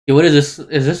Yo, what is this?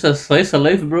 Is this a slice of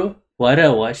life, bro? Why did I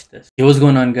watch this? Yo, what's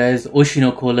going on, guys?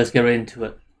 Oshino cool. Let's get right into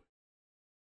it.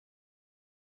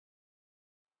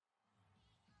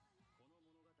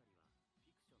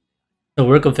 The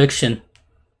work of fiction.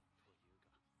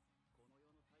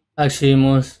 Actually,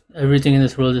 most everything in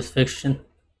this world is fiction.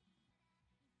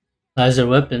 Guys are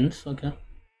weapons. Okay.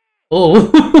 Oh,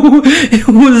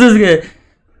 who's this guy?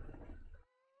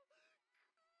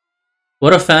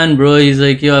 What a fan, bro. He's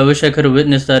like, yo, I wish I could have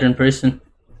witnessed that in person.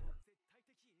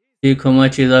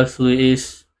 Komachi is absolute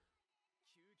ace.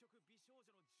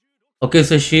 Okay,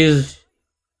 so she's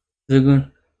the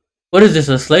good. What is this?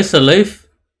 A slice of life?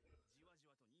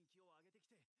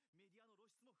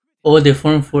 Oh, they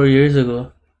formed 4 years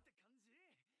ago.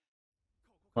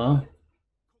 Wow.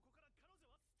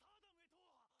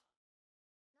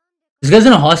 This guy's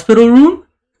in a hospital room?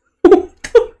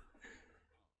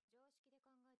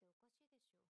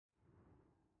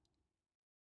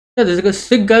 Yeah, there's like a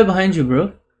sick guy behind you,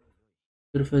 bro.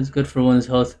 Good if it's good for one's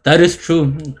health. That is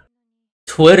true.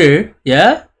 Twitter,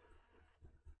 yeah?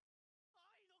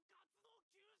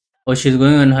 Oh, she's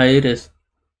going on hiatus.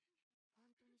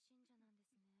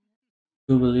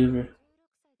 True believer.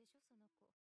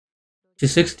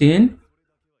 She's 16?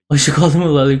 Oh, she called him a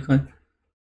lolicon.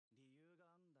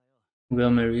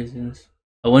 Got my reasons.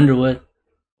 I wonder what.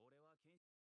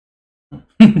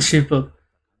 Shape up.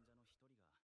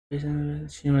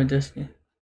 She my destiny.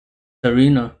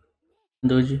 Sarina.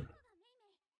 Doji.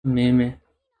 Meme.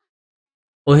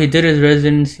 Oh, he did his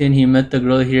residency and he met the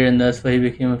girl here and that's why he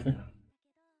became a fan.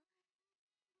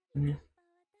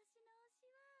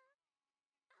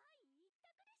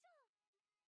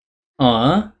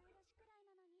 Aww.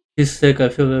 She's sick, I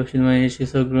feel bad, she's my age,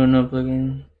 she's so grown up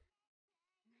looking.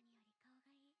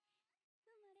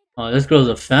 Oh, this girl's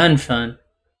a fan. She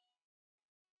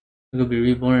could be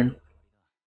reborn.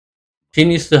 She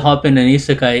needs to hop in an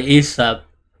isekai ASAP.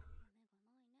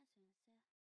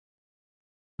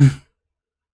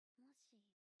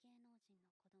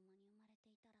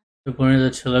 Reborn as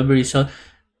a celebrity shot.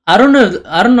 I don't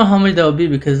know how much that would be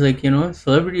because like, you know,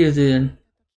 celebrity is in.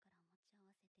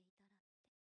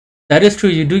 That is true,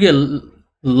 you do get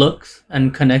looks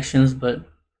and connections, but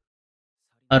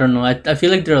I don't know. I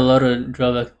feel like there are a lot of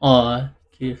drawbacks. Oh,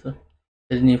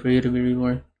 there's need for you to be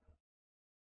reborn.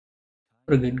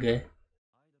 What a good guy.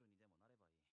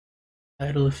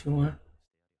 Idol if you want.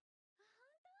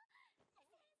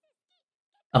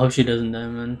 I hope she doesn't die,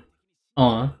 man.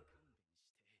 Aw.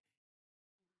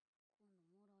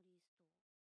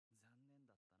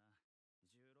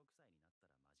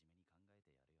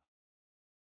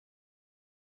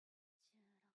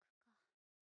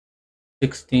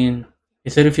 $16. He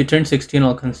said if you turn 16,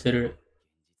 I'll consider it.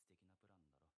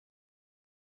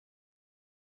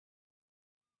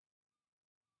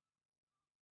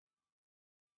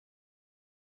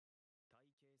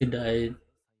 He died.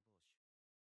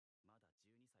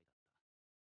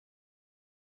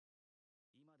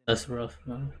 That's rough,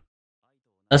 man.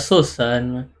 That's so sad,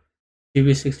 man.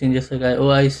 GB 16 just like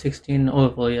I 16. Oh,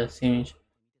 well, yeah, same age.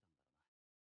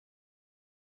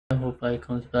 I hope I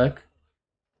comes back.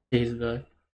 He's back.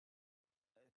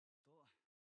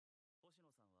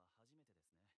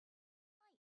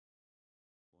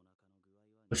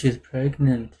 Oh, she's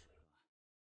pregnant.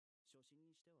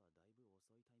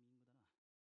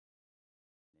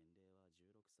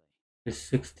 She's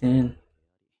 16.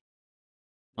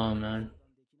 Oh, man.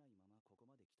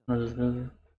 What is this?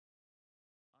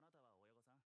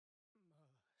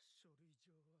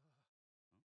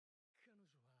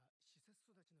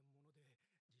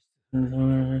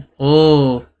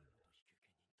 Oh.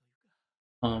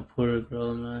 Oh, poor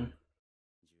girl, man.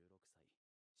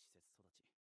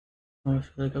 Oh, I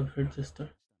feel like I've heard this story.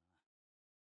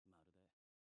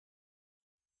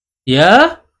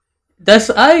 Yeah?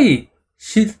 That's I.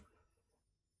 She's.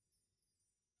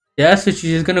 Yeah, so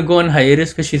she's gonna go on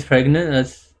hiatus because she's pregnant.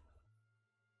 That's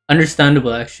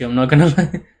understandable, actually. I'm not gonna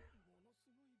lie.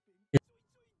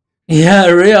 Yeah,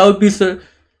 Ray, I would be so.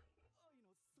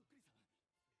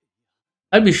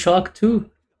 I'd be shocked too.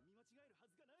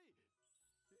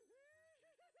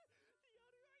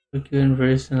 Look you in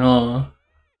person. Oh.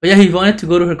 But yeah, he wanted to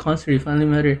go to her concert. He finally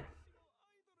met her.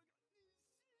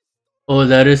 Oh,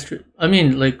 that is true. I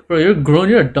mean, like, bro, you're grown.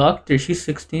 You're a doctor. She's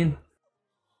 16.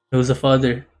 He was a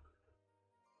father.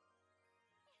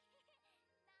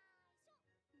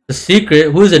 The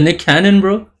secret? Who is it? Nick Cannon,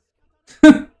 bro?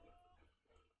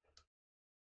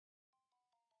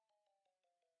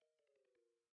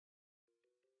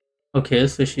 Okay,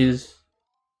 so she's.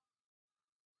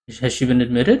 Has she been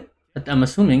admitted? I'm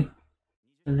assuming.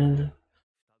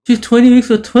 She's 20 weeks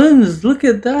with twins. Look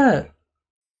at that.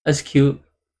 That's cute.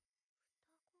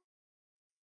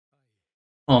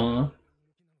 Aw.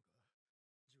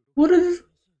 What is?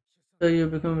 So you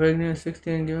become pregnant at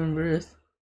 16 and giving birth.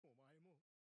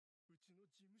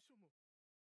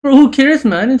 Bro, who cares,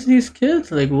 man? It's these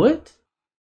kids. Like, what?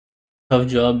 Tough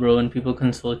job, bro, when people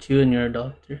consult you and you're a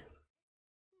doctor.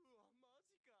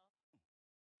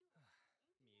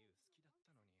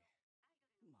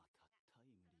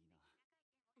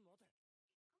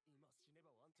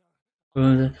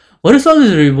 What is all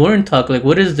this reborn talk? Like,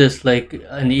 what is this? Like,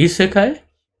 an isekai?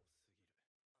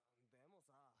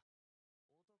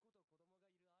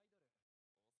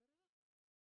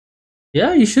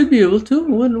 Yeah, you should be able to.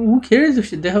 Who cares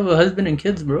if they have a husband and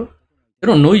kids, bro? They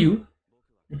don't know you.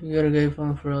 If you got a guy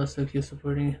phone for us, like you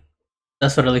supporting you.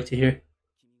 That's what I like to hear.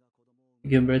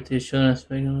 Give birth to your children,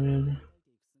 expecting.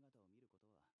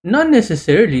 Not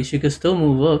necessarily. She could still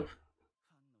move up.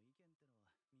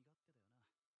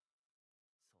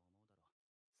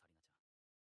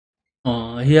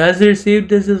 Aw, he has her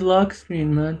saved as his lock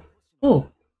screen, man.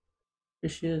 Oh, here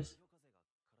she is.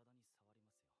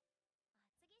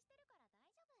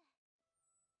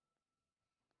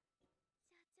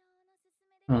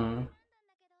 Aw.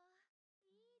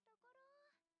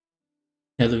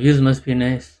 Yeah, the views must be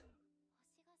nice.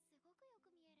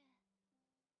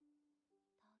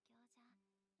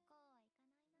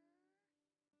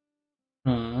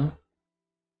 Aw.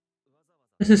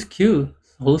 This is cute.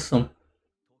 It's wholesome.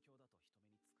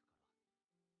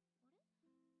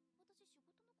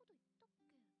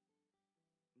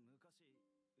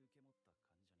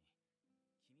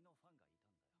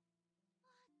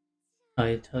 Are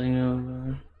you telling me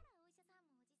about?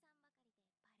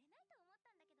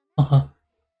 Uh-huh.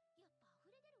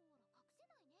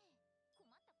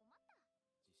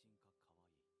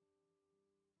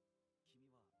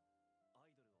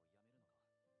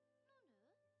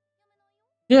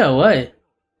 Yeah, why?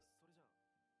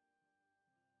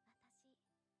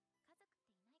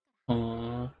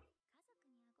 Aw.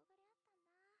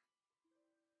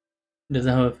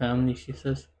 Doesn't have a family, she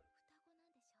says.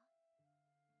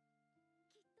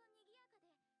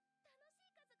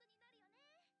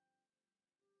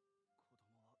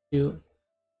 Cute.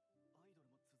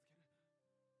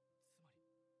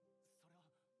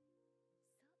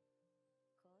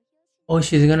 Oh,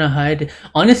 she's gonna hide.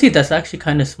 Honestly, that's actually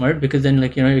kind of smart because then,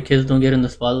 like, your kids don't get in the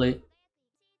spotlight.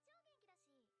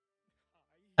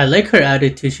 I like her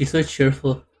attitude. She's so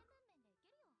cheerful.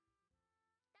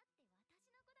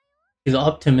 She's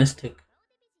optimistic.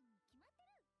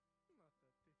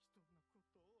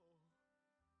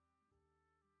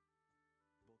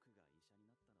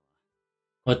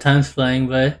 Oh, time's flying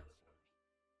by.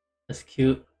 That's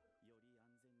cute.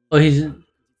 Oh, he's.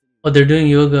 Oh, they're doing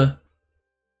yoga.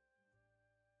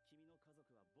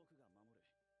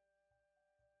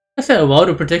 I said, wow,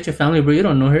 to protect your family, bro. You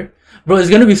don't know her, bro. It's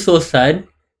gonna be so sad.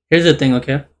 Here's the thing,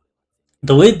 okay?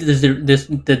 The way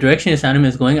the direction this anime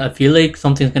is going, I feel like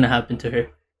something's gonna happen to her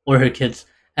or her kids,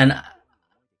 and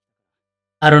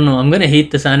I don't know. I'm gonna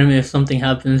hate this anime if something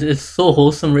happens. It's so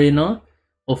wholesome right now.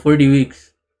 Oh, 40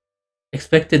 weeks.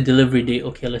 Expected delivery date.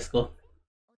 Okay, let's go.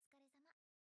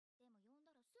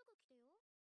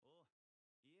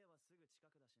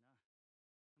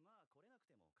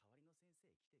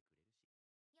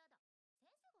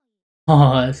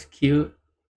 Oh, that's cute.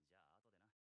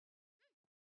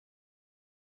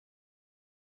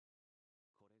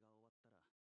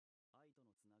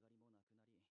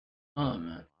 Oh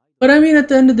man. But I mean, at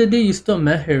the end of the day, you still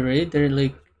met her, right? They're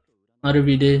like not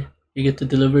every day you get to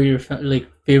deliver your like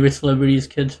favorite celebrities'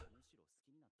 kids.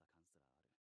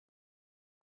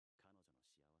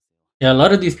 Yeah, a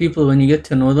lot of these people, when you get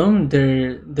to know them,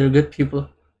 they're good people.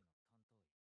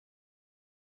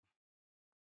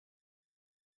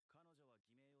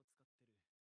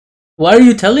 Why are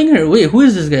you telling her? Wait, who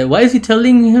is this guy? Why is he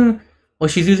telling him? Oh,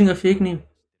 she's using a fake name.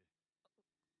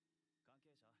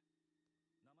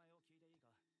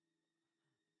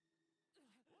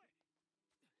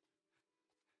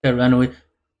 That ran away,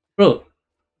 bro.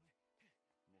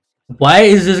 Why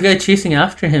is this guy chasing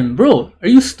after him, bro? Are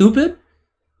you stupid?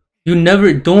 You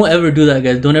never, don't ever do that,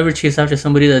 guys. Don't ever chase after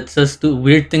somebody that says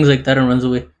weird things like that and runs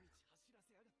away.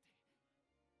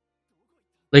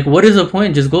 Like, what is the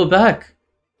point? Just go back.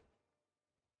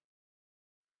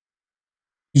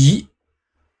 Ye-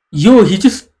 Yo, he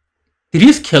just did he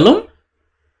just kill him?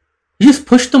 He just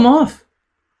pushed him off.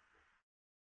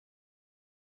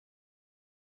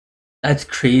 That's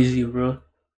crazy, bro.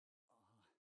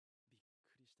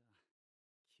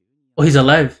 Oh, he's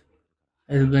alive.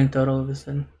 I just blinked out all of a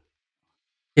sudden.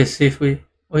 He's safely.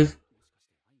 Oh, he's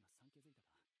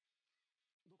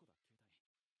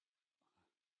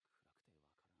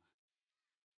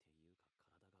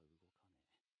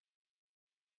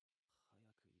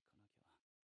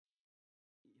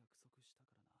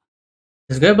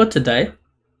This guy about to die?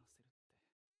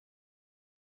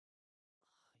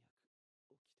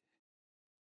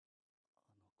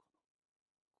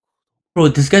 Bro,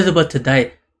 this guy's about to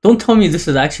die. Don't tell me this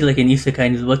is actually like an isekai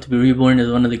and he's about to be reborn as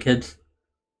one of the kids.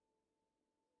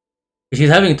 She's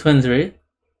having twins, right?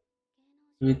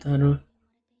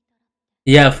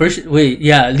 Yeah, first. Wait,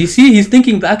 yeah. You see, he's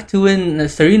thinking back to when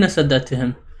Serena said that to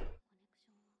him.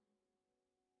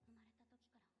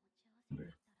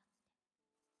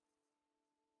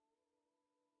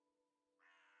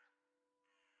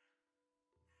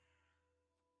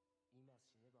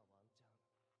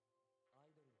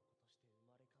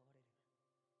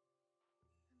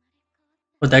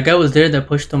 But that guy was there that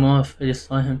pushed him off. I just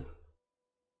saw him.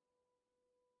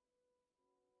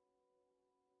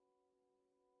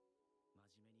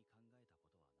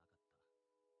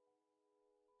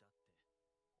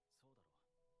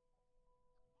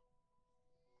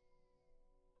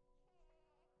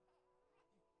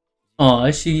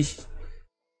 Oh,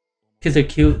 kids are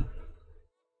cute.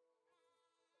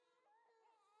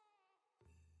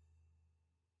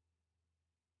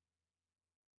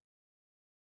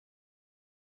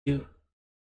 Cute.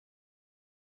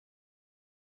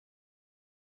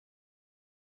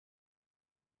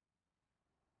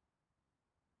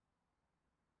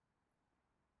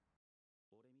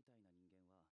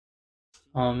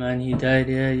 Oh man, he died.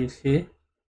 Yeah, you see.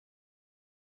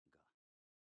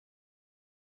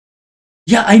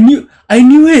 Yeah, I knew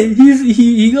it.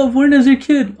 He got born as a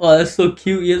kid. Oh, that's so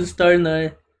cute. He has a star in the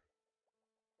eye.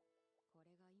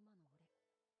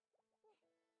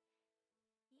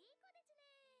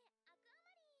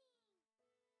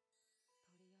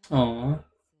 Aw.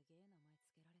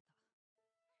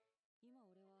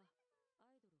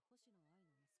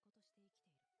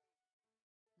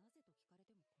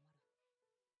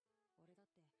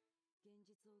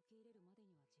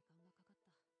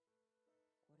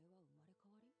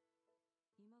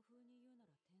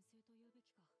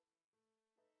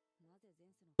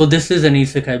 So this is an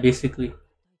isekai basically.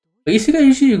 But isekai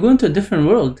usually you go into a different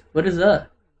world. What is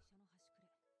that?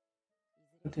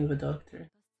 Something of a doctor.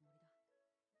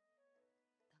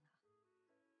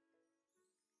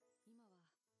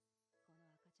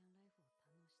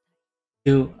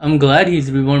 Dude, I'm glad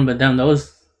he's reborn, but damn, that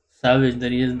was savage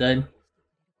that he has died.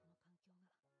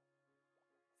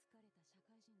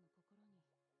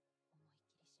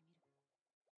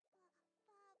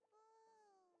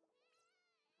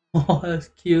 Oh, that's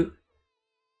cute.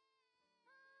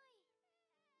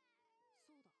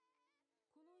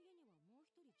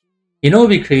 You know, it'd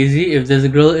be crazy if this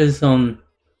girl is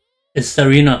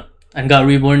Serena and got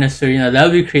reborn as Serena. That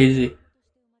would be crazy.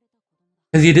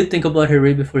 Because he did think about her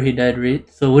right before he died, right?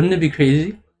 So wouldn't it be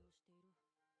crazy?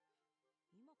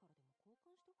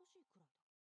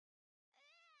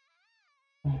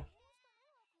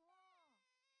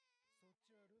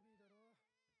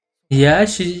 Yeah,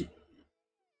 she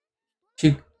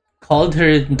called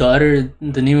her daughter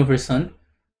the name of her son.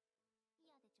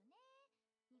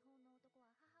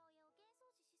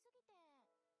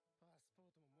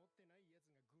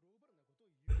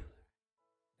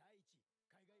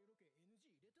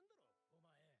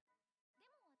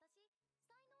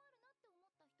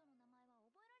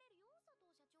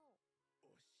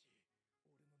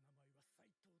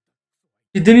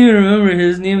 She didn't even remember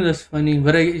his name. That's funny.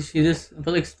 But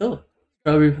like still,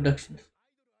 Strawberry Productions.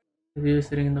 If he was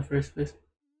sitting in the first place.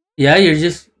 Yeah, you're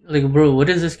just like, bro, what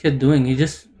is this kid doing? He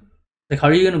just like, how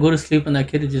are you gonna go to sleep when that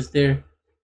kid is just there?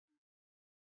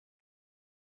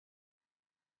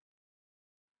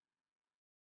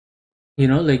 You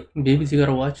know, like babies, you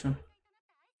gotta watch them.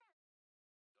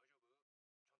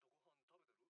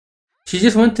 She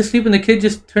just went to sleep and the kid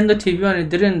just turned the TV on. It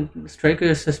didn't strike her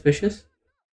as suspicious.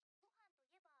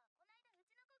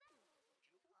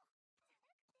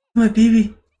 My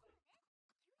baby.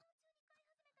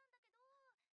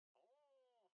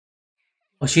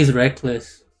 Oh, she's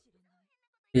reckless.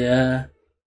 Yeah.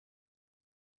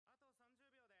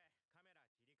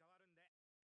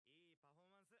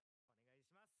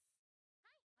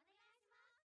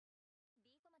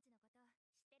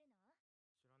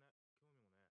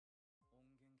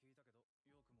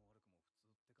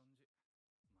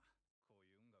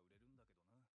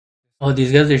 Oh,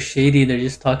 these guys are shady. They're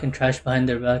just talking trash behind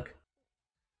their back.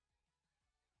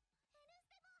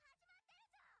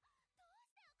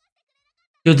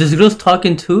 Yo, this girl's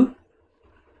talking too?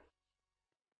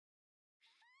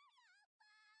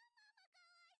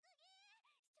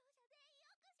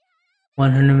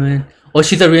 100 million. Oh,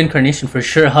 she's a reincarnation for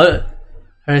sure. How?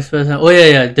 Oh, yeah,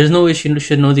 yeah. There's no way she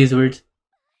should know these words.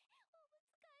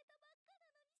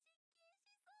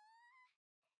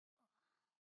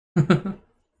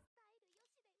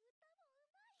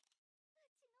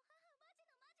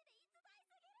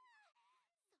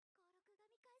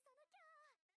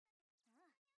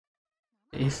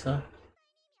 Isa.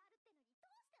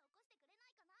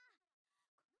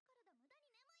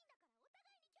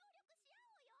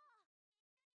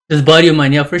 This body of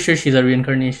mine, yeah, for sure she's a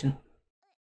reincarnation.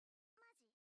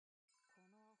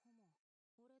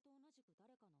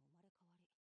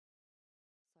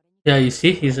 Yeah, you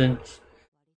see, she's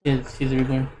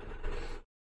reborn.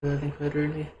 I think quite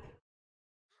early.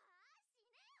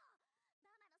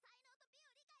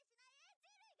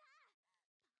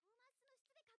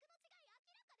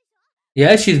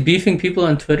 Yeah, she's beefing people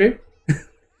on Twitter.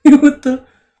 What the?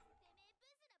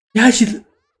 Yeah, she's.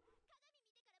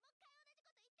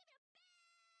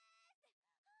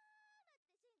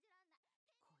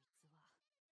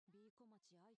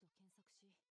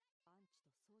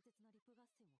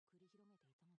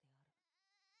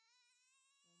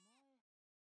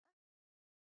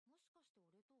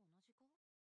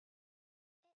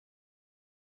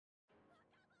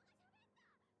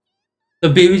 The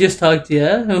baby just talked,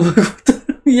 yeah?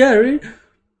 Yeah, right?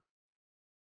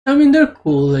 I mean, they're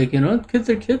cool, like, kids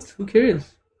are kids, who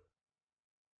cares?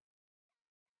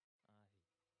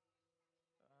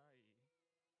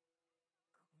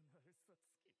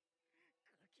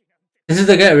 This is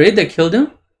the guy, right, that killed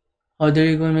him? How dare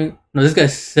you go and make. No, this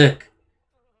guy's sick.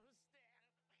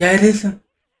 Yeah, it is him.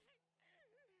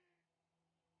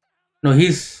 No,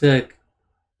 he's sick.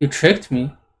 You tricked me.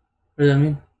 What does that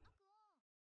mean?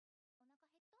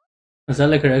 Was that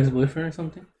like her ex boyfriend or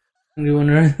something? You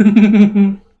wonder.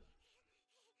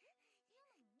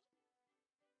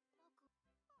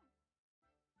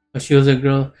 But she was a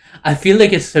girl. I feel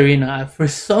like it's Serena. For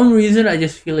some reason, I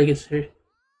just feel like it's her.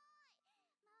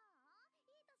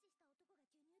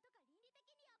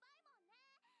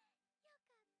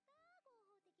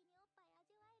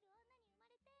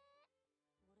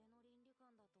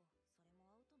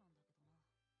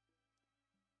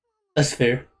 That's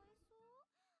fair.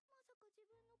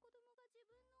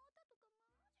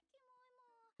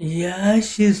 Yeah,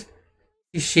 she's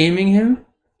shaming him.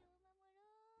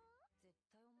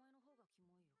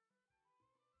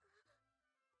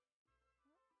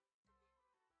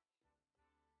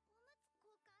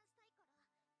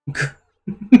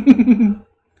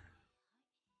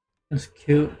 That's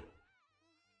cute.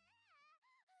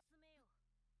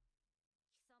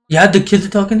 Yeah, the kids are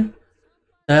talking.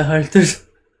 That hearters.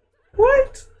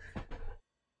 What?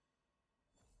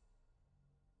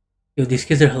 Yo, these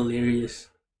kids are hilarious.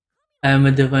 I am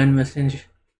a divine messenger.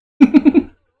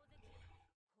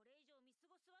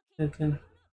 Okay.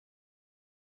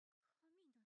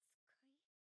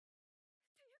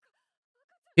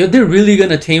 Yo, they're really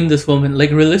gonna tame this woman.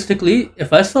 Like realistically,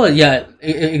 if I saw, yeah,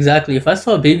 exactly. If I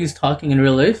saw babies talking in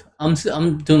real life, I'm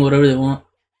doing whatever they want.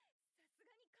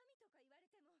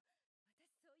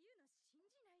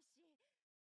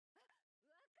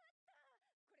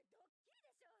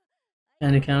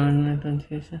 And the camera.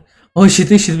 Oh, she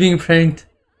thinks she's being pranked.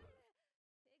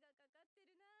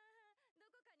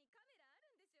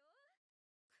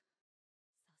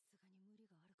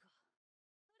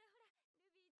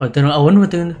 But then I wonder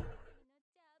what they're gonna.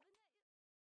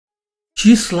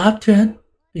 She slapped her hand.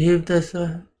 Behave this.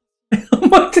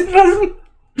 Amaterasu.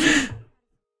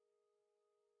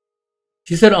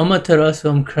 She said Amaterasu.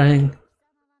 I'm crying.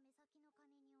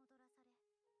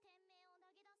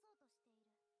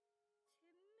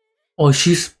 Oh,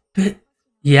 she spit.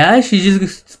 Yeah, she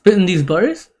just spit in these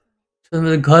bars. So I'm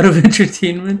the god of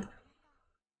entertainment.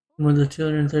 One of the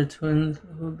children are twins.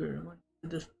 Who will be reminded of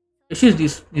this?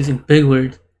 She's using big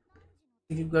words.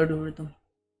 Keep guard over them.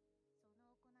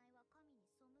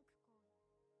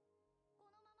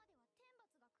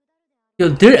 Yo,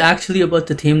 they're actually about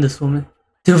to tame this woman.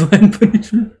 Divine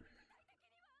punishment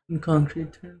in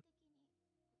concrete terms.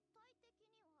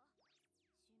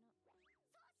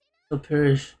 The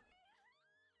perish.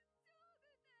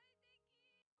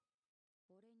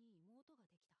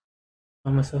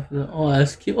 On myself. Oh,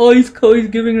 that's cute. Oh, he's cool. He's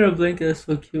giving her a blanket. That's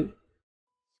so cute.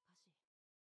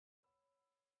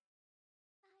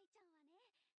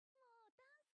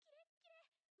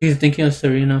 He's thinking of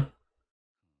Serena.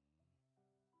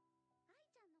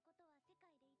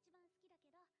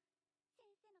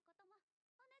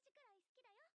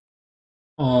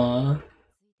 Aww.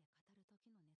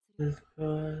 This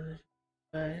girl.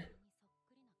 Bye.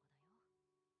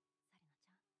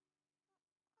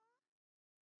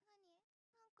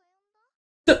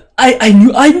 I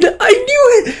knew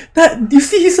it. That you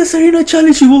see, he said Serena Chan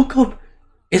and she woke up.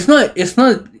 It's not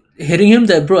hitting him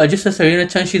that bro. I just said Serena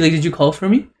Chan. She like, did you call for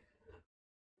me?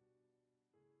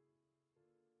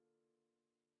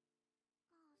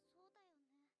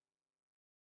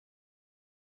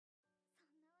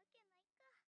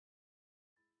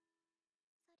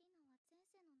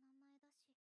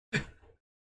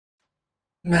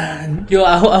 Man, yo,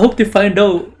 I hope they find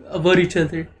out about each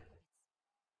other.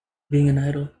 Being an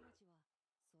idol.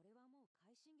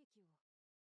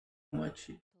 Much.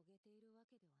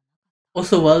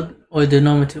 Also, wild. Oh, they're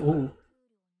not material. Oh,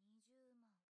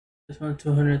 this one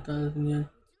 200,000 yen.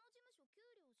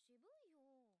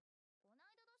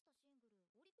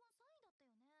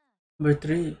 Number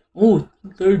three. Oh,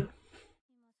 third.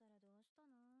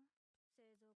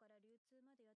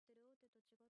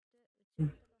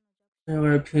 They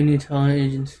were a puny talent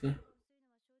agency.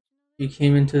 You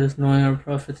came into this knowing our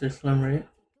profits are slim, right?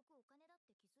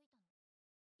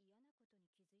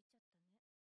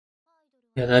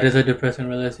 Yeah, that is a depressing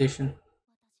realization.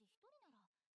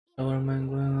 So what am I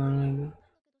going on?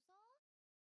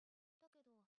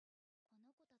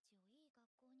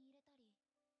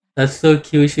 That's so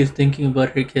cute. She's thinking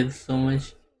about her kids so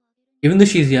much. Even though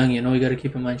she's young, you know, we gotta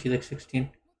keep in mind she's like 16.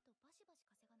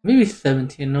 Maybe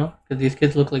 17, no? Because these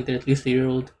kids look like they're at least a year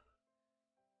old.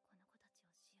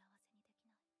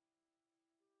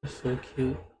 They're so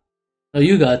cute. Oh,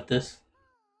 you got this.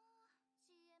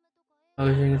 I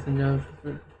was doing some job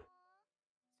for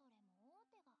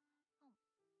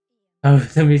I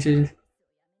was the mutual.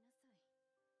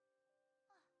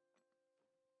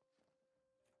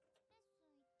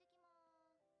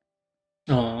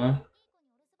 Aww.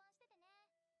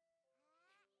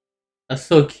 That's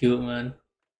so cute, man.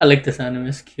 I like this anime,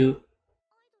 it's cute.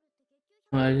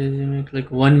 Why did you make like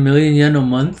 1 million yen a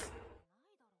month?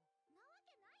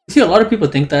 You see, a lot of people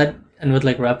think that, and with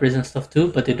like rappers and stuff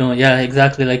too, but they don't. Yeah,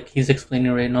 exactly like he's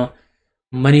explaining right now.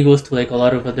 Money goes to like a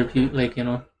lot of other people, like, you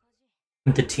know,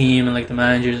 the team and like the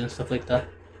managers and stuff like that.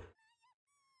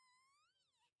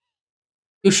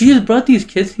 Yo, she just brought these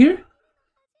kids here?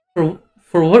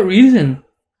 For what reason?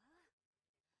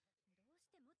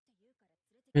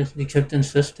 Yes, they kept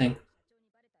insisting.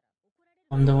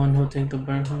 I'm the one who take the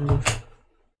burn home.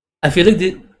 I feel like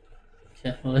they.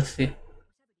 Yeah, well, let's see.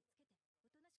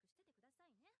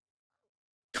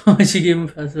 She gave him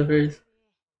passive hers.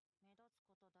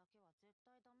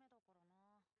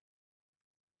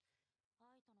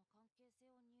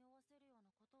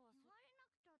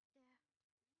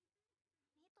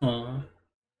 Aww.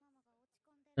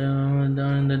 Down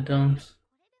in the dumps.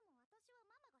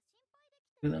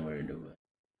 Look at them worried about.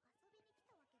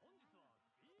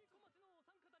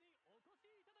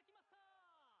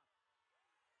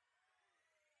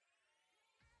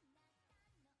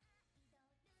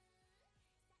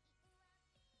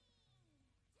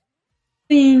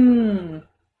 Ding!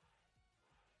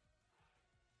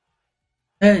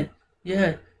 Hey,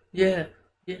 yeah, yeah,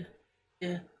 yeah,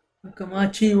 yeah.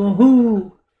 Kamachi,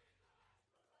 woohoo!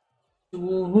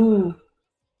 Woohoo!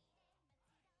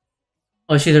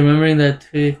 Oh, she's remembering that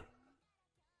too.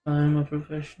 I'm a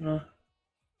professional.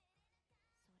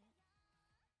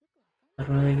 I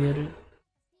don't really get it.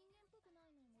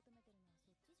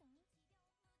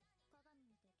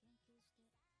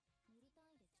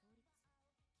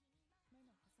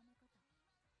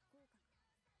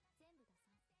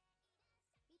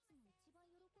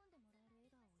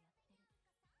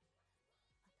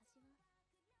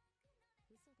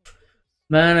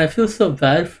 Man, I feel so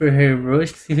bad for her, bro.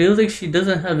 She feels like she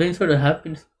doesn't have any sort of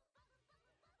happiness.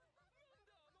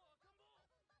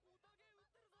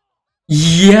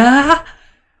 Yeah?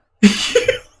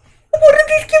 What are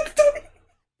these kids doing?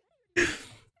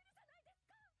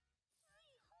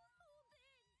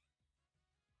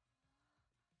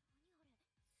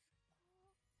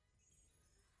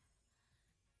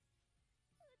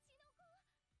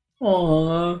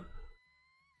 Aww.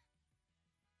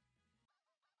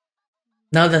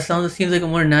 Now that sounds seems like a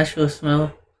more natural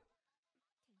smell.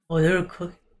 Oh, they were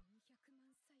cooking.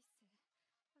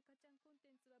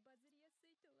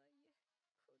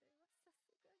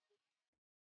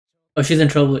 Oh, she's in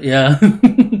trouble. Yeah.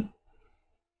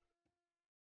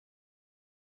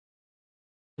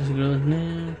 This girl's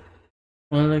name.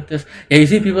 One like this. Yeah, you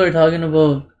see, people are talking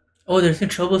about. Oh, they're seeing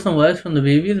troublesome wives from the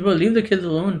babies, bro. Leave the kids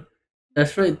alone.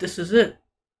 That's right. This is it.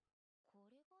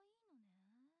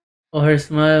 Oh, her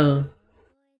smile.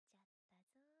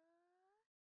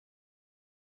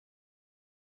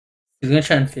 She's gonna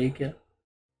try and fake it.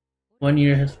 1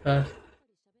 year has passed.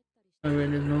 My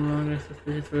brain is no longer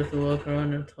suspicious for us to walk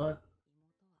around and talk.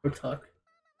 Or talk.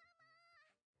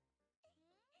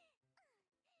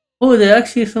 Oh, they're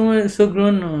actually someone so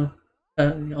grown now.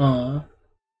 Aw.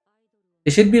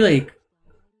 They should be like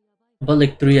about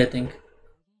like three, I think.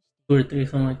 2 or 3,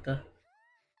 something like that.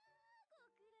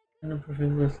 Kind of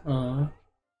perfect was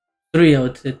three, I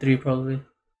would say three probably.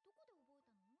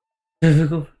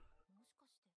 Difficult.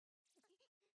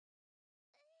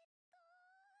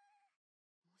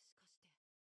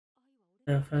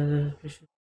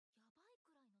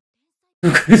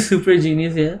 Yeah, super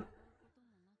genius, yeah.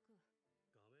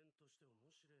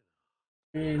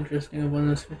 Very interesting about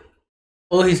this.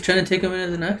 Oh, he's trying to take him in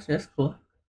as an actor. That's cool.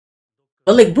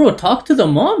 But like, bro, talk to the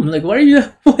mom. Like, why are you?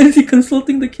 Why is he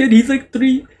consulting the kid? He's like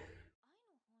 3.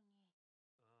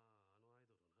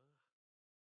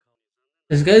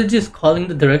 This guy's just calling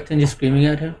the director and just screaming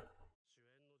at him.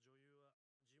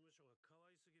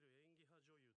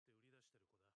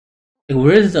 Like,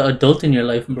 where is the adult in your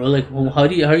life, bro? Like, how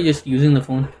are you just using the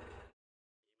phone?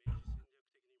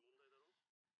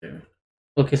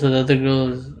 Okay, so the other girl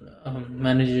is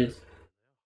manages.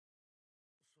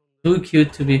 Too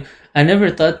cute to be. I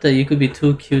never thought that you could be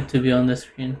too cute to be on the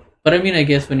screen. But I mean, I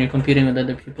guess when you're competing with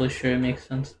other people, sure, it makes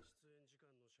sense.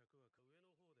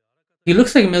 He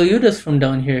looks like Meliodas from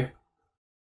down here.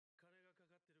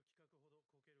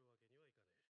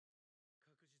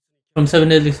 From Seven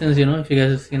Deadly Sins, if you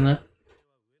guys have seen that.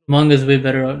 Manga's way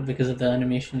better out because of the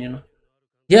animation.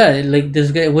 Yeah, like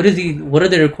this guy, what are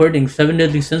they recording? Seven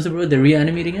Deadly Sins, bro? They're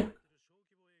reanimating it?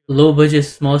 Low budget,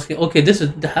 small scale. Okay,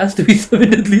 that has to be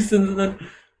Seven Deadly Sins then.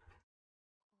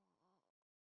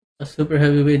 A super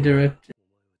heavyweight director.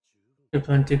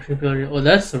 Oh,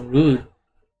 that's so rude.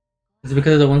 It's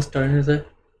because of the one star in his eye.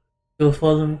 You'll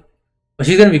follow me. But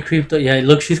she's gonna be creeped out. Yeah,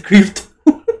 look, she's creeped.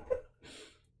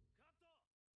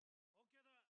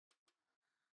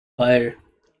 Fire.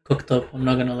 Cooked up. I'm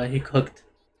not gonna lie, he cooked.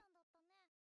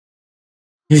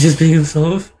 He's just being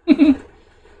himself.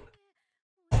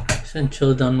 Send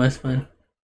chill down my spine.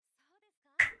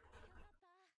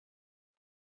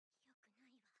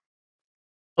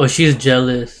 Oh, she's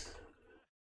jealous.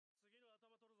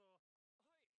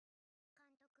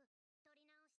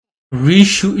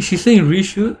 Reshoot? She's saying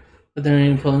reshoot? But there are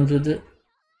any problems with it.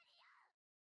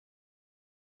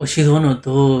 Oh, she's one of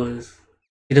those.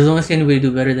 She doesn't want to see anybody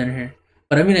do better than her.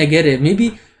 But I mean, I get it.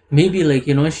 Maybe like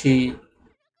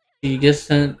she gets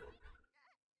sent.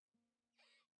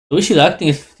 The way she's acting,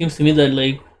 it seems to me that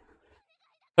like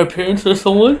her parents or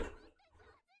someone.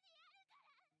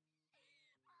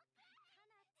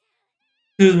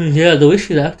 Excuse me. Yeah, the way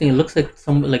she's acting, it looks like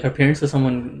some like her parents or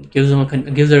someone gives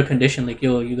her a condition like,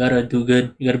 yo, you gotta do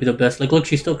good, you gotta be the best. Like, look,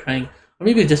 she's still crying, or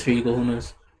maybe it's just her ego. Who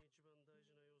knows?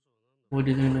 What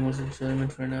do you think the most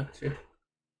excitement for an actor?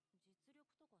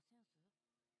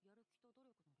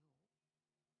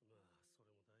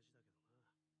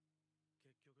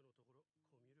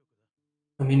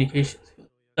 Communication skills.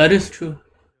 That is true.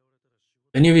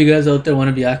 Any of you guys out there want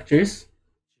to be actors?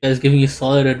 Guys giving you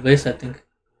solid advice. I think.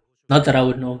 Not that I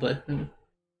would know, but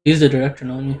he's the director,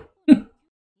 not me.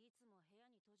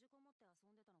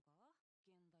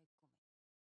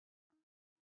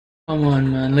 Come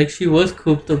on, man. Like she was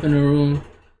cooped up in a room.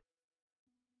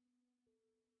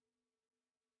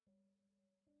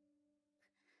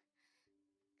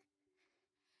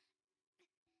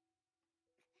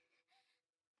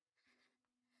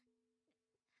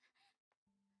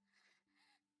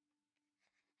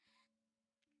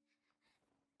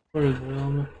 Poor girl,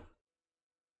 man.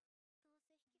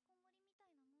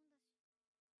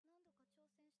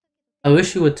 I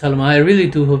wish you would tell him. I really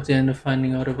do hope they end up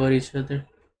finding out about each other.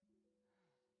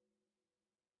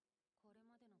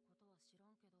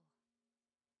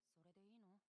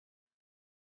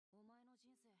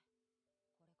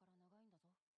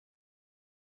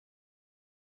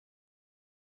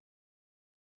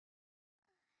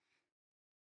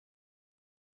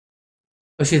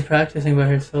 But she's practicing by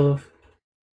herself.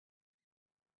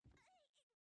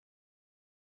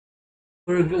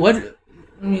 What?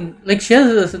 I mean, like she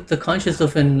has the conscience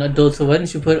of an adult, so why didn't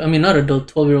she put? I mean, not adult,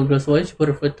 12-year-old girl. So why didn't she put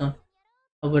her foot down?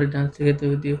 How about her dance together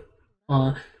with you?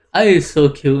 I is so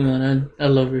cute, man. I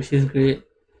love her. She's great.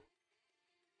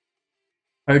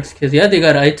 Hearts Kiss. Yeah, they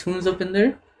got iTunes up in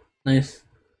there. Nice.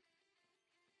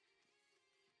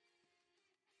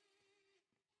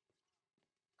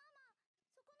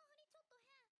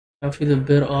 I feel a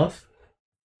bit off.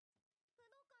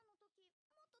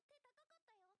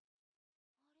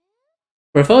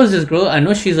 But if I was this girl, I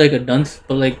know she's like a dunce,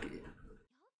 but like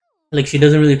she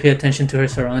doesn't really pay attention to her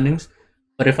surroundings.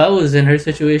 But if I was in her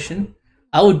situation,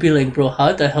 I would be like, bro,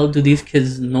 how the hell do these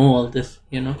kids know all this?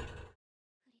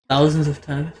 Thousands of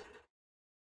times.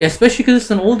 Yeah, especially because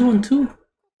it's an old one too.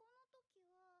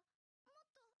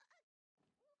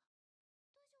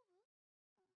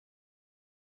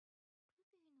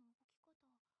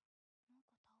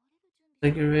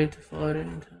 Like you're ready to fall out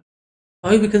anytime.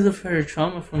 Probably because of her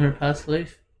trauma from her past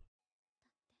life.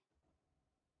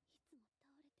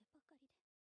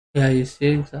 Yeah, you see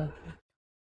exactly.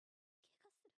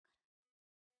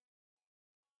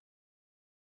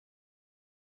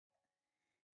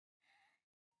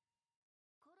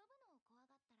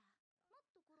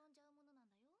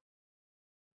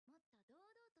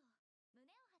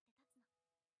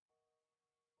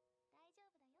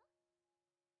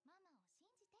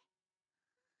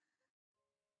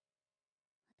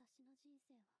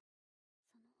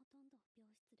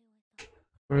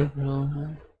 Poor girl,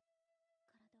 man.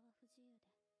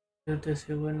 Dude, this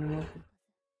you wouldn't know.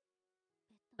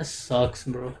 That sucks,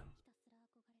 bro.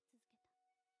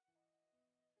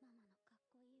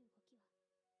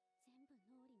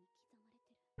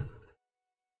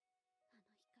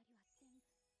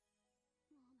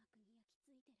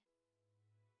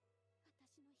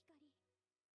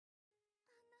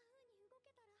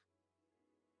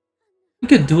 You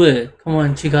could do it. Come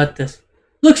on, she got this.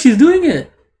 Look, she's doing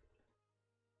it.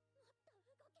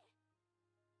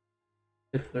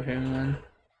 Good for her, man.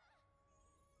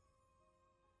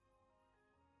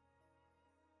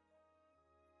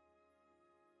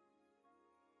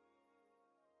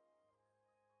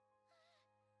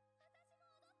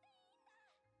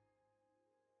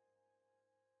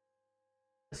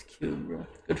 That's cute, bro.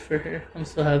 Good for her. I'm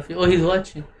so happy. Oh, he's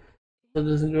watching. So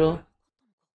this girl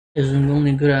isn't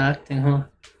only good at acting, huh?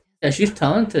 Yeah, she's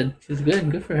talented. She's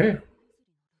good. Good for her.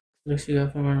 Look, she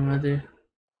got from her mother.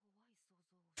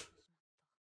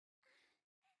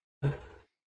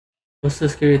 What's the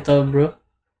scary thought, bro?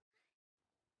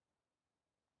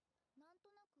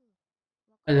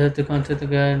 I had to contact the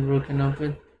guy and broken up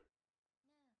with.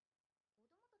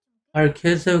 Our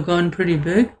kids have gone pretty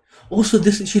big. Also,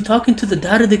 this she talking to the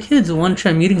dad of the kids. The one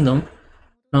try meeting them.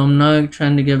 No, I'm not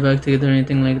trying to get back together or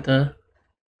anything like that.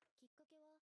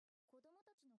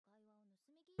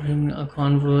 Having a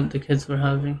convo the kids were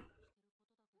having.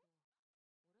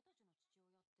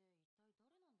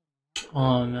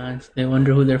 Oh man, they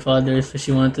wonder who their father is. So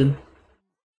she wanted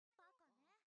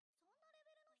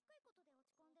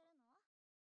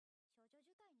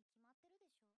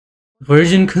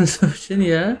virgin consumption.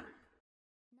 Yeah.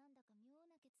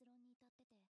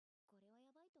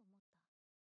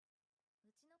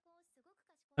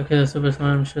 Okay, that's the best one.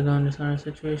 I'm sure they'll understand our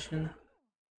situation.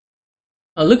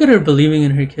 Oh, look at her believing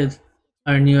in her kids.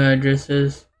 Our new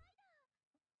addresses.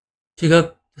 She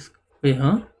got this. Wait,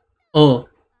 huh? Oh,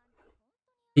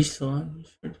 she's so.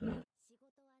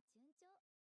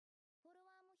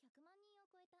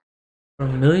 For a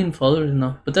million followers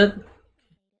now, but that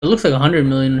it looks like 100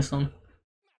 million or something.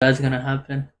 That's gonna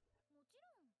happen.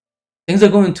 Things are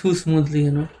going too smoothly,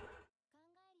 you know.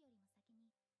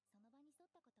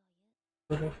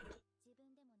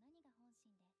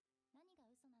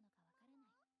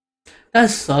 That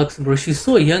sucks, bro. She's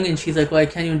so young and she's like, oh, I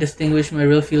can't even distinguish my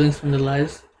real feelings from the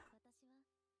lies.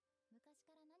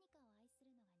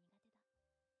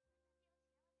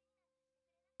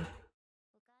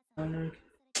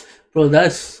 Bro,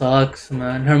 that sucks,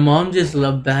 man. Her mom just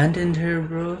abandoned her,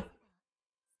 bro.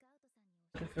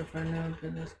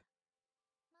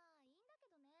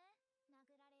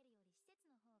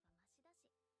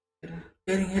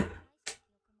 Getting it.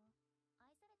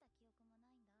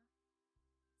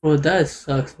 Bro, that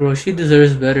sucks, bro. She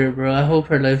deserves better, bro. I hope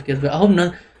her life gets better. I hope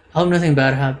nothing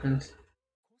bad happens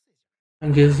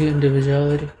and gives you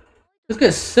individuality. This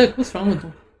guy's sick. What's wrong with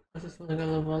him? I just feel like I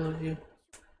love all of you.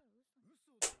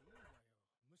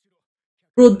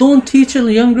 Bro, don't teach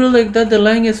a young girl like that. The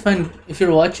lying is fine. If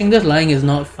you're watching this, lying is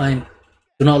not fine.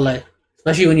 Do not lie.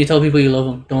 Especially when you tell people you love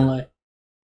them. Don't lie.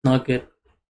 Not good.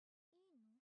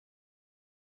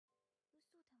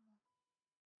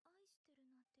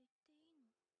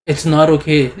 It's not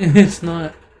okay. It's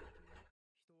not.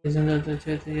 Isn't that the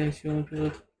truth? Yeah, she won't be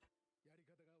able to.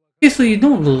 Okay, so you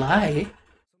don't lie.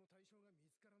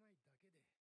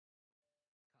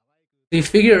 You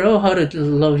figure out how to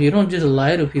love. You don't just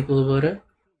lie to people about it.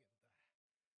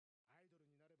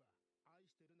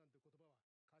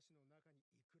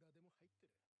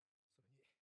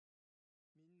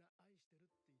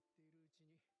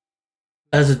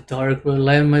 That's dark, bro.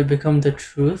 Lie might become the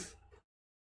truth.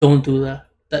 Don't do that.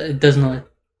 That it does not.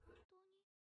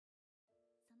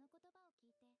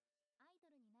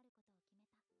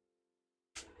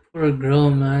 Poor girl,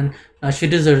 man. Nah, she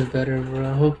deserves better,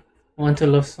 bro. I want to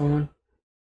love someone.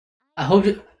 I hope.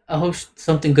 I hope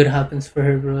something good happens for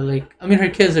her, bro. Like, I mean, her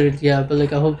kids are yeah, but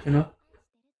like, I hope you know.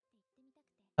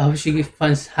 I hope she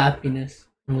finds happiness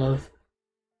and love.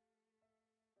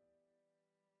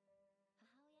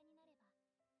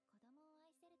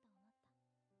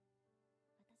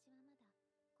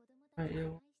 Right, yeah.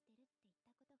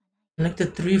 Like the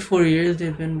 3 4 years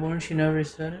they've been born, she never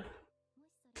said it.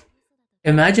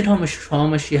 Imagine how much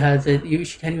trauma she has that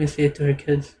she can't even say it to her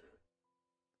kids.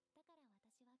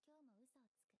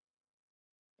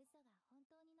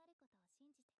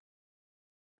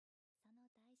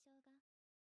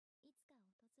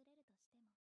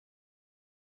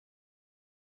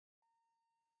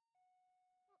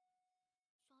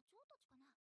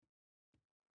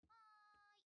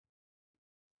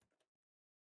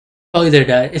 Probably their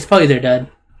dad. It's probably their dad.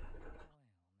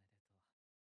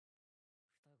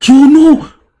 Yo,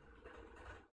 no!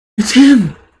 It's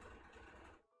him!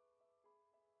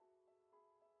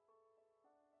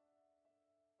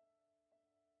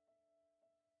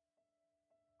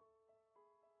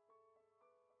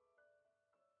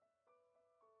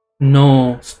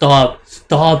 No, stop.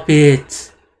 Stop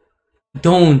it.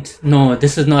 Don't. No,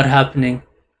 this is not happening.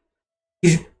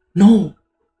 He's. No.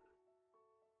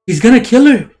 He's gonna kill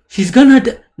her. She's gonna.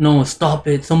 No, stop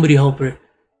it. Somebody help her.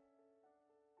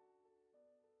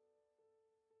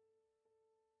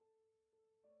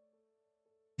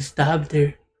 He stabbed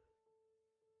her.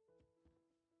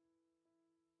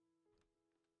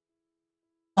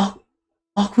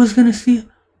 Aqua's gonna see.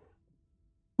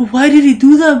 But why did he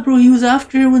do that, bro? He was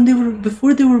after her when they were.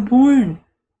 Before they were born.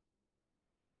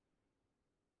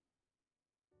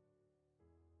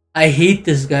 I hate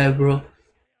this guy, bro.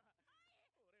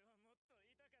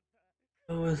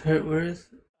 I was hurt worse.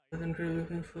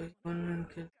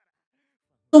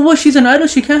 So what? She's an idol.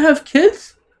 She can't have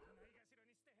kids.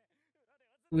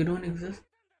 We don't exist.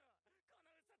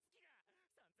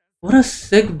 What a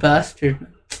sick bastard.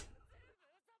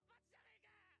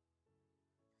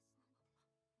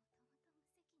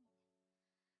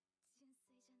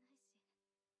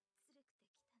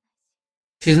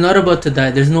 She's not about to die.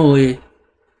 There's no way.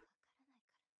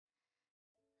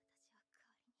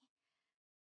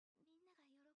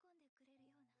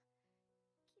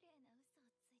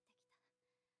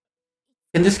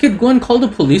 Can this kid go and call the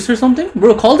police or something?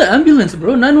 Bro, call the ambulance,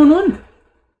 bro. 911.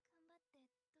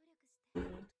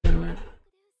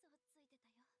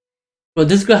 Bro,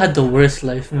 this girl had the worst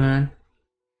life, man.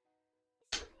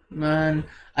 Man,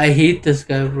 I hate this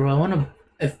guy, bro.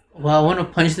 I wanna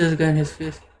punch this guy in his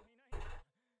face.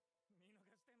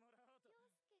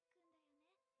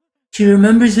 She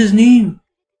remembers his name.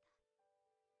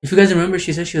 If you guys remember,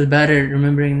 she said she was bad at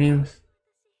remembering names.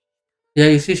 Yeah,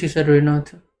 you see, she said right now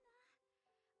too.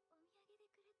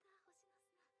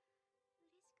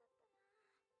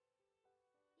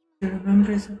 She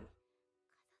remembers it.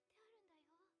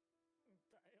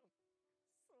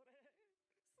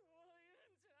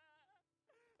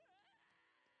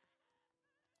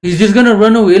 He's just gonna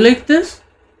run away like this?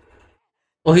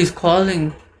 Oh, he's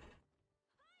calling.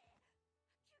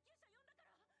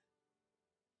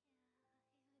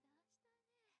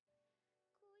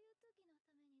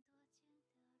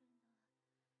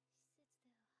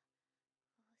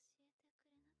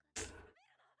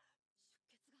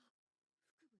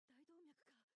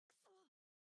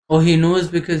 Oh, he knows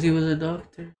because he was a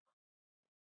doctor.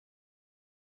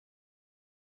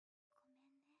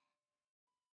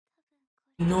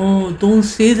 No, don't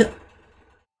say that.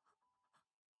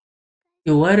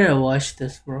 Yo, why did I watch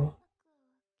this, bro?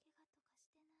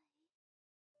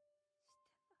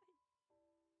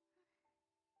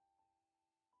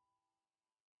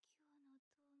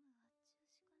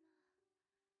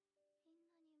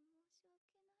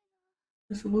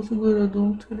 I'm supposed to go to the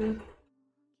dome today.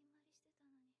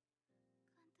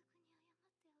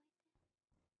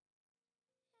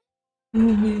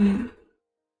 Movie.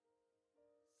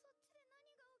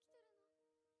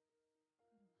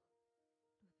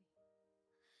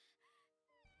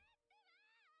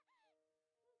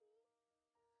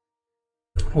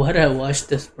 Why did I watch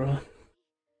this, bro?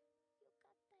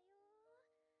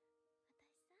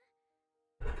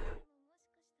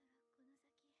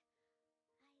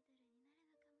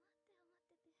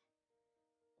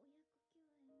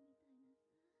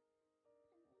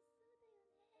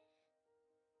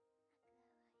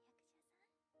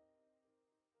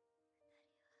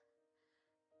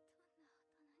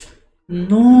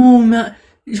 No, man.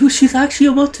 Yo, she's actually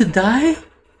about to die?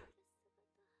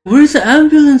 Where's the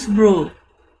ambulance, bro?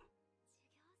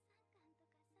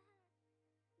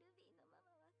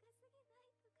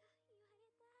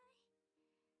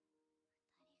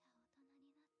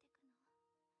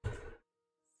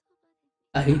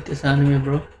 I hate this anime,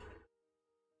 bro.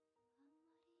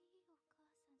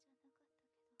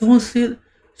 Don't say it.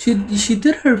 She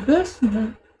did her best,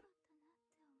 man.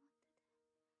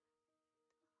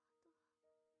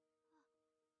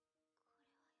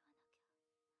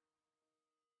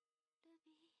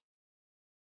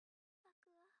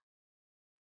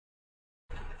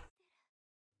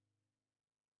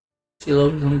 She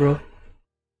loves him, bro.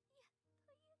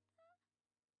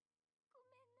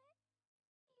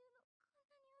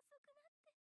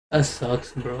 That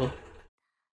sucks, bro.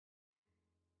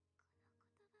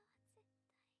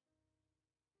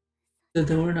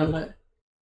 They weren't alive.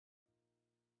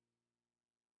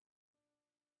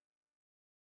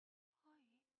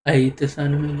 I hate this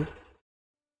anime, bro.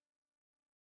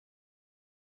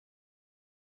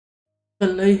 The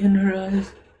light in her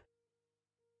eyes.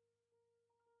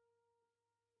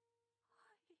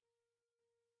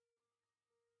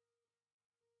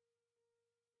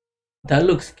 That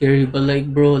looks scary, but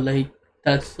like, bro, like,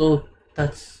 that's so.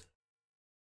 That's.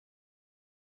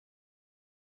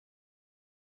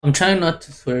 I'm trying not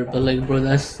to swear, but like, bro,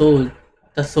 that's so.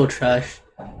 That's so trash.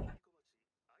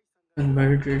 And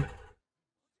murdered.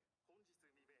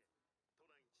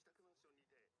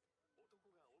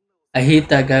 I hate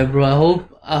that guy, bro.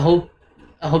 I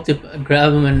hope they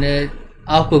grab him and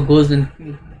Aqua goes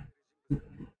and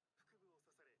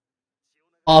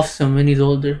offs him when he's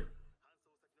older.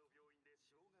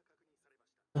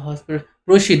 The hospital.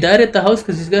 Bro, she died at the house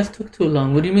because these guys took too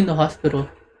long. What do you mean the hospital?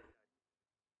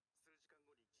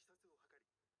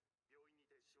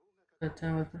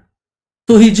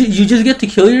 So you just get to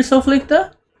kill yourself like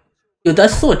that? Yo,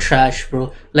 that's so trash,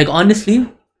 bro. Like honestly,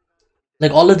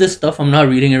 like all of this stuff, I'm not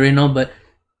reading it right now, but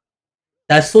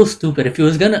that's so stupid. If he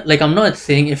was gonna like, I'm not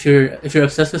saying if you're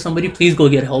obsessed with somebody, please go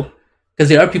get help, because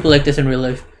there are people like this in real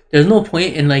life. There's no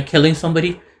point in like killing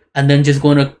somebody and then just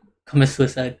going to commit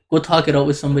suicide. Go talk it out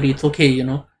with somebody. It's okay, you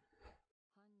know.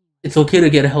 It's okay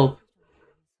to get help.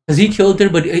 Cause he killed her,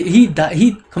 but he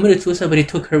committed suicide, but he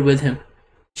took her with him.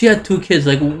 She had two kids.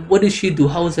 Like, what did she do?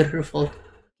 How was it her fault?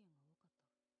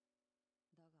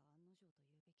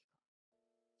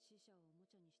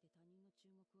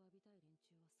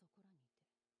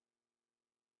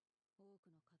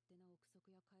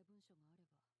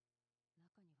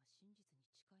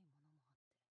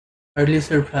 Hardly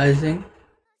surprising.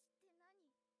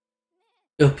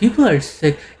 Yo, people are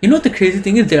sick. You know what the crazy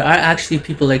thing is? There are actually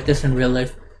people like this in real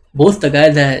life. Both the guy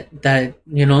that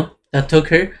you know that took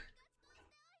her,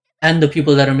 and the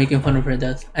people that are making fun of her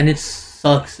death, and it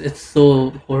sucks. It's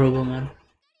so horrible, man.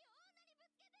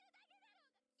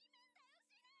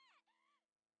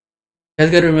 You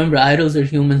guys gotta remember, idols are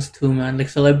humans too, man. Like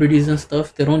celebrities and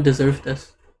stuff, they don't deserve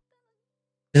this.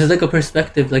 This is like a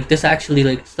perspective. Like this actually,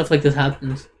 like stuff like this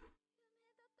happens.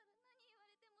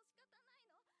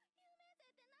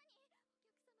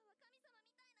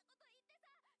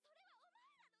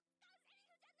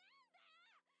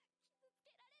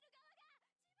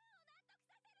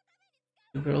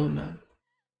 Bro, man.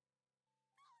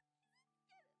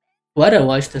 Why'd I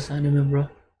watch this anime, bro?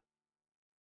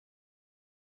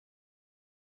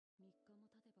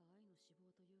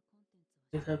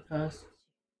 Did that pass?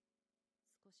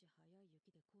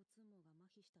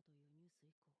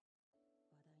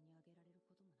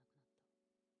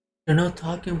 You're not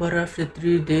talking about it after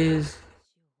 3 days.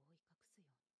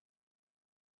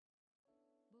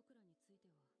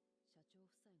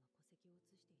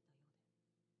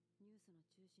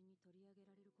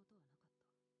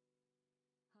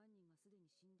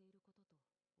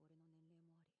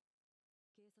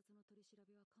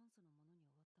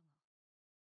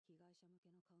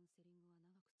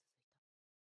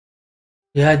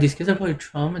 Yeah, these kids are probably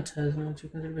traumatized, man.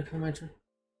 Chickens are becoming my turn.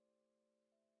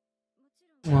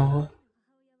 Oh,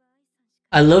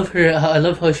 I love her. I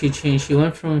love how she changed. She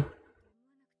went from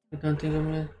I can't think of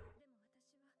it.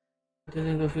 I can't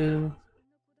think of it.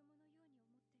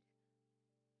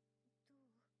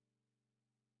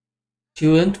 She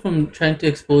went from trying to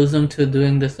expose them to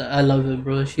doing this. I love it,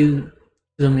 bro. She's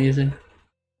amazing.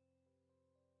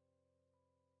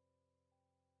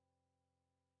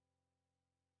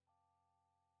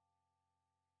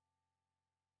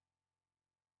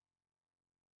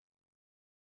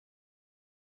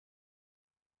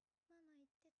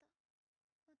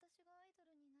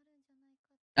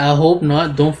 I hope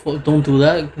not. Don't do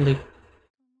that. Like,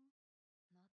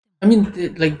 I mean, they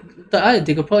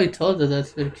could probably tell that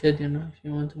that's their kid. You know, if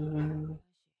you want to.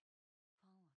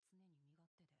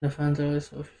 The fans are always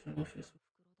so.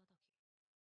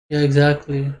 Yeah,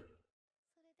 exactly.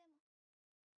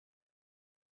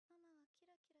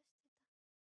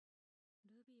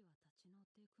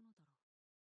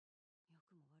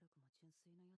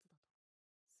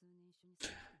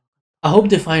 I hope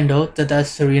they find out that that's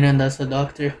Serena and that's the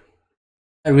doctor.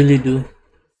 I really do.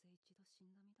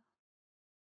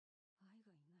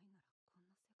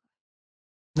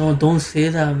 No, don't say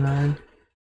that, man.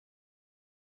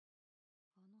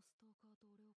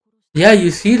 Yeah, you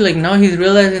see, like now he's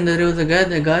realizing that it was a guy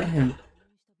that got him.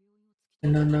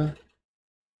 No, no.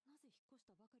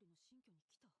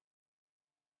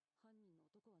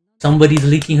 Somebody's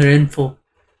leaking her info.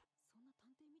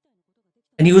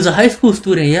 And he was a high school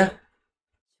student, yeah.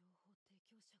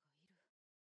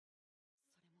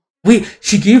 Wait,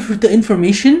 she gave her the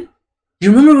information? Do you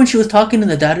remember when she was talking to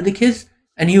the dad of the kids?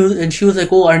 And she was like,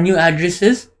 oh, our new address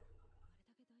is?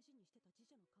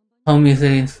 How me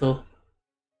saying so?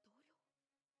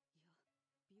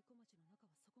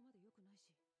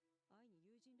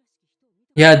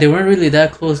 Yeah, they weren't really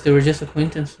that close. They were just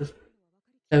acquaintances.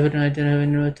 Seven and I didn't have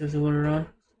any relatives who were around.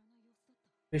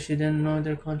 But she didn't know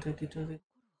their contact details.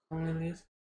 Only least.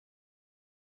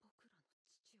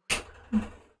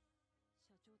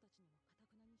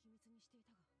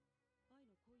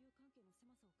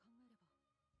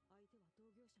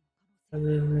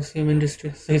 In the same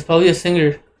industry. So he's probably a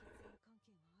singer.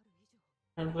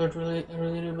 And blood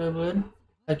related by blood.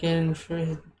 I can't ensure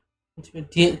his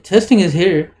testing is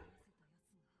here.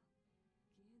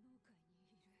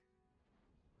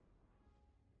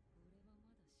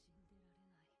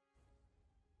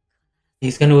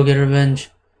 He's gonna go get revenge.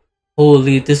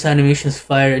 Holy, this animation's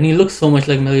fire. And he looks so much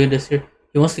like Meliodas here.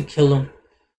 He wants to kill him.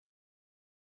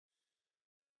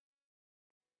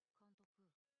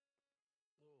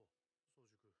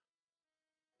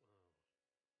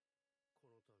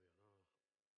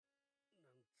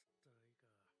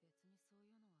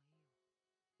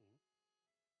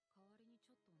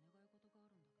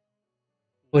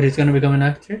 What, he's gonna become an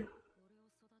actor?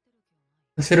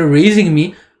 Instead of raising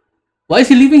me, why is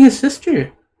he leaving his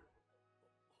sister?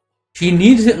 She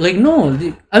needs it. Like, no.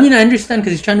 I mean, I understand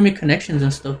because he's trying to make connections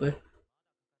and stuff, but.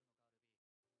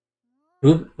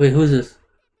 Wait, who's this?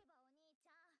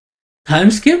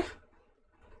 Time skip?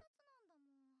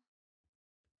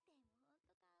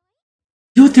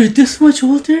 Yo, they're this much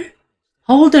older?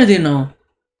 How old are they now?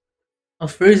 A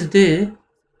first day?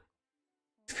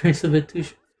 It's a bit too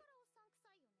short.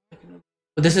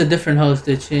 But this is a different house.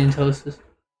 They changed houses.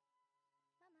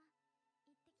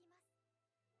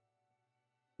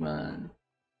 Man.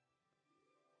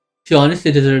 She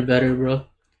honestly deserved better, bro.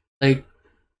 Like,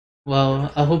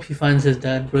 wow. I hope he finds his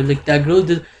dad, bro. Like, that girl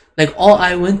did. Like, all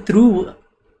I went through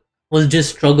was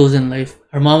just struggles in life.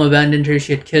 Her mom abandoned her.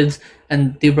 She had kids,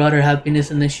 and they brought her happiness,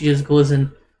 and then she just goes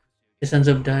and just ends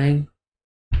up dying.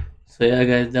 So yeah,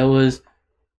 guys, that was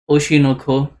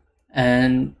Oshi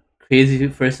and crazy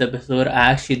first episode.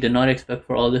 I actually did not expect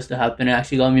for all this to happen. It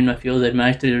actually got me in my feels. I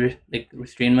managed to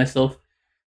restrain myself,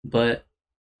 but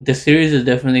the series is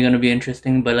definitely gonna be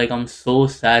interesting. But like, I'm so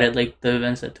sad at like the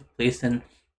events that took place in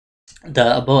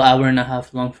the about hour and a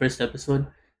half long first episode,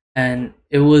 and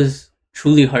it was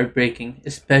truly heartbreaking,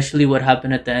 especially what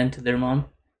happened at the end to their mom.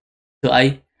 So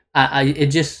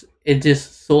it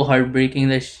just so heartbreaking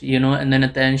that and then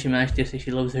at the end she managed to say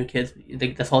she loves her kids.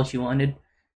 Like, that's all she wanted,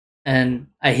 and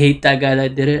I hate that guy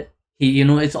that did it.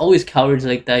 It's always cowards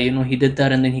like that. He did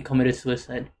that and then he committed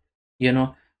suicide. You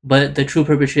know, but the true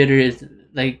perpetrator is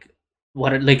like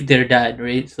like their dad,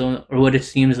 right? So, or what it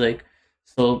seems like.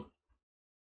 So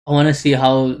I want to see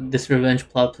how this revenge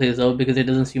plot plays out because it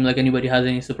doesn't seem like anybody has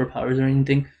any superpowers or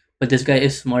anything. But this guy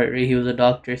is smart, right? He was a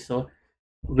doctor, so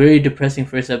very depressing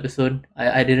first episode.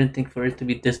 I didn't think for it to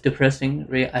be this depressing,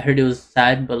 right? I heard it was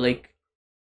sad, but like,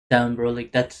 damn, bro,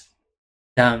 like that's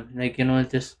damn, like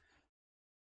it's just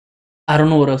I don't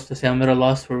know what else to say. I'm at a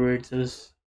loss for words. It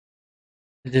was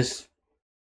just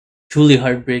truly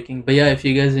heartbreaking. But yeah, if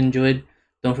you guys enjoyed,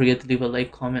 don't forget to leave a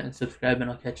like, comment, and subscribe,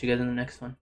 and I'll catch you guys in the next one.